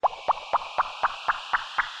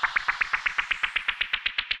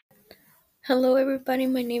Hello, everybody.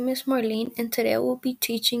 My name is Marlene, and today I will be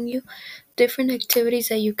teaching you different activities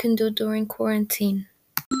that you can do during quarantine.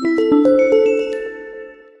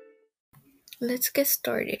 Let's get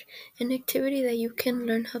started. An activity that you can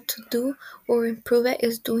learn how to do or improve at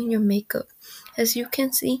is doing your makeup. As you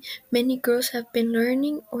can see, many girls have been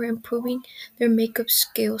learning or improving their makeup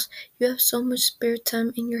skills. You have so much spare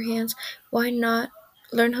time in your hands. Why not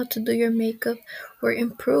learn how to do your makeup or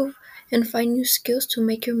improve and find new skills to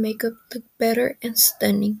make your makeup look better and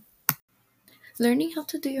stunning? Learning how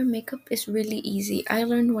to do your makeup is really easy. I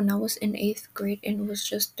learned when I was in 8th grade and was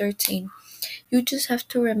just 13. You just have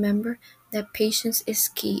to remember that patience is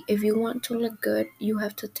key. If you want to look good, you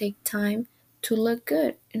have to take time to look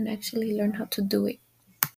good and actually learn how to do it.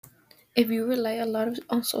 If you rely a lot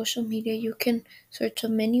on social media, you can search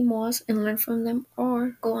on many malls and learn from them,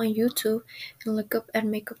 or go on YouTube and look up at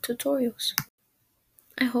makeup tutorials.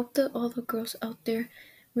 I hope that all the girls out there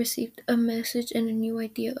received a message and a new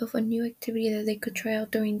idea of a new activity that they could try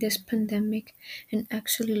out during this pandemic and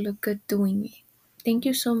actually look good doing it. Thank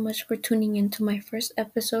you so much for tuning in to my first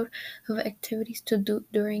episode of activities to do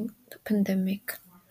during the pandemic.